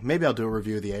Thanksgiving. Maybe I'll do a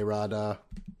review of the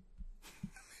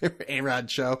A-Rod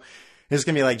show. It's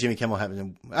going to be like Jimmy Kimmel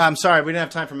having... I'm sorry, we didn't have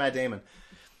time for Matt Damon.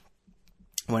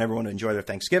 I want everyone to enjoy their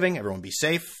Thanksgiving. Everyone be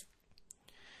safe.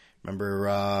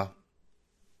 Remember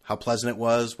how pleasant it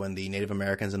was when the Native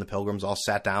Americans and the Pilgrims all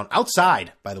sat down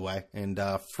outside, by the way, in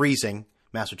freezing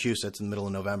Massachusetts in the middle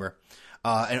of November.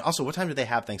 And also, what time did they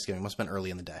have Thanksgiving? It must have been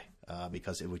early in the day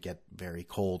because it would get very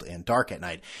cold and dark at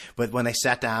night. But when they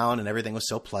sat down and everything was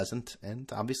so pleasant,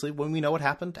 and obviously when we know what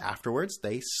happened afterwards,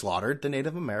 they slaughtered the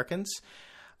Native Americans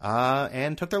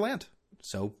and took their land.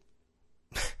 So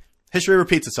history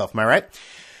repeats itself, am I right?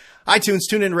 iTunes,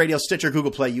 TuneIn Radio, Stitcher,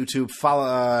 Google Play, YouTube,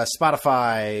 follow,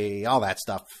 Spotify, all that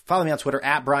stuff. Follow me on Twitter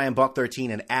at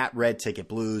BrianBuck13 and at Red Ticket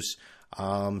Blues.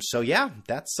 So yeah,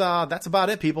 that's about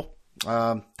it, people.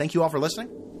 Thank you all for listening,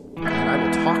 and I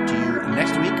will talk to you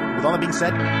next week. With all that being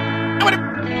said, I'm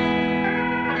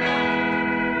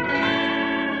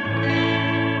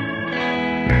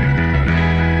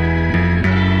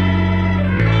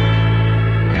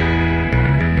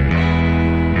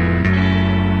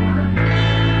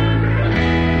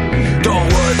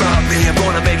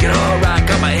gonna make it alright.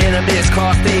 Got my enemies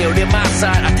crossed, they on my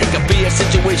side. I think I'll be a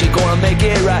situation, gonna make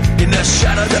it right. In the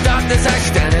shadow of the darkness, I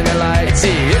stand in the light. See,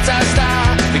 it's our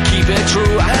style to keep it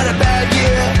true. I had a bad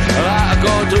year, a lot of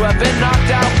going through. I've been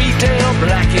knocked out, beat down,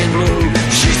 black and blue.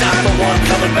 She's not the one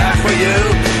coming back for you.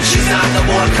 She's not the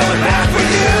one coming back for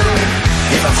you.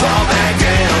 If I fall back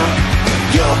down,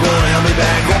 you're gonna help me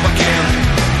back up again.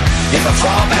 If I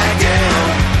fall back down,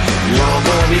 you're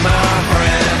gonna be my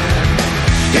friend.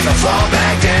 If I fall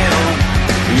back down,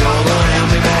 you're gonna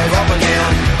help me back up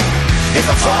again. If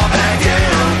I fall back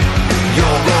down,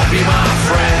 you're gonna be my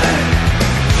friend.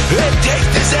 It takes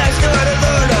disaster to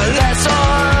learn a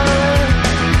lesson.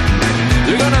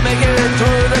 You're gonna make it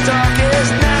through the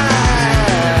darkest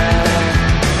night.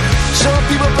 Some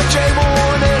people betray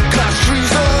more than cause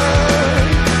treason.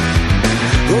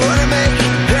 Wanna make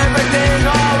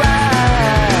everything alright.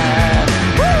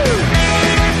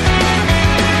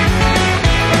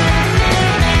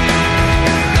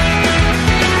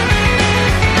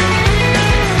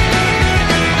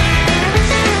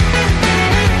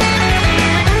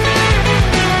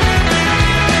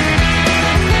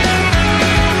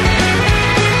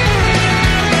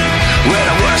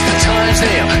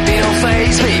 They don't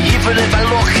faze me, even if I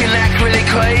look and act really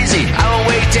crazy. I won't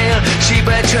wait down, she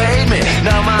betrayed me.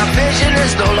 Now my vision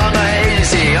is no longer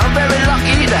hazy. I'm very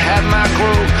lucky to have my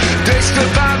crew. They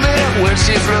stood by me when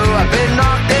she flew. I've been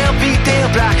knocked down, beat down,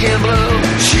 black and blue.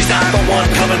 She's not the one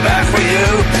coming back for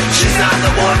you. She's not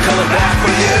the one coming back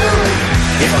for you.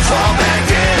 If I fall back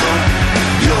down,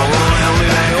 you're gonna help me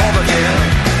back up again.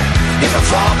 If I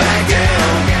fall back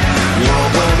down, you're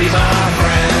gonna be my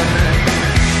friend.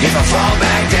 If I fall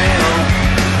back down,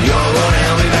 you're gonna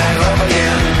help me back up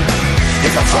again.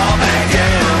 If I fall back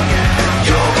down,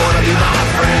 you're gonna be my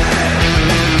friend.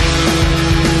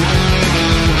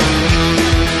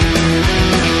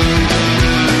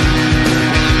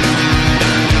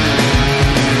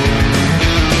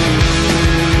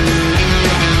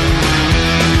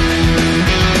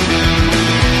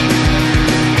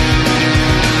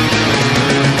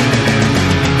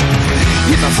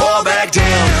 If I fall back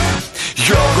down,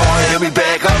 you're gonna help me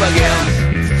back up again.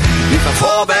 If I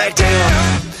fall back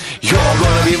down, you're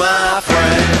gonna be my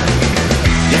friend.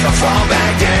 If I fall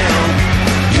back down,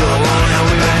 you're gonna help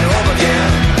me back up again.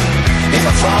 If I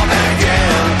fall back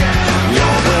down,